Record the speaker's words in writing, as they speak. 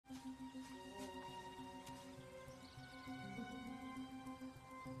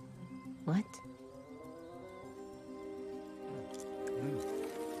What?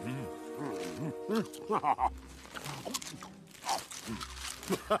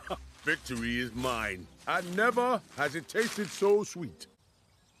 Victory is mine. And never has it tasted so sweet.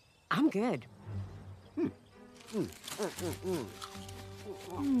 I'm good.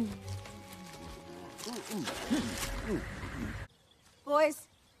 Boys,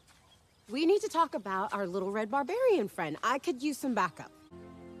 we need to talk about our little red barbarian friend. I could use some backup.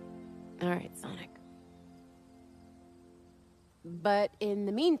 All right, Sonic. But in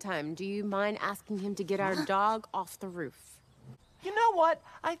the meantime, do you mind asking him to get our dog off the roof? You know what?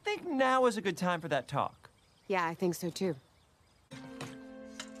 I think now is a good time for that talk. Yeah, I think so too.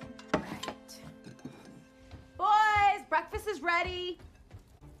 Right. Boys, breakfast is ready.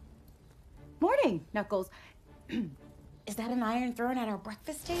 Morning, Knuckles. Is that an iron thrown at our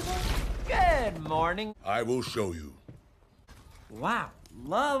breakfast table? Good morning. I will show you. Wow,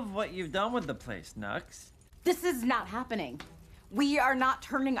 love what you've done with the place, Nux. This is not happening. We are not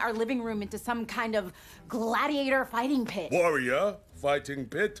turning our living room into some kind of gladiator fighting pit. Warrior fighting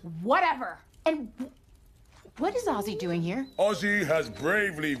pit. Whatever. And what is Ozzy doing here? Ozzy has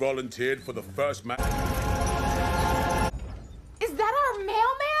bravely volunteered for the first match. Is that our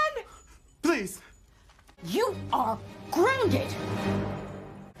mailman? Please. You are grounded.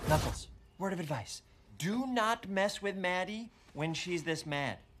 Knuckles, word of advice. Do not mess with Maddie when she's this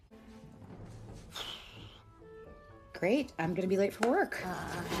mad. Great, I'm gonna be late for work.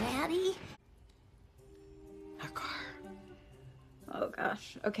 Maddie? Our car. Oh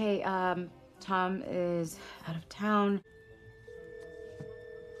gosh. Okay, Tom is out of town.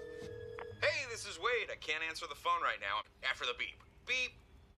 Hey, this is Wade. I can't answer the phone right now. After the beep. Beep.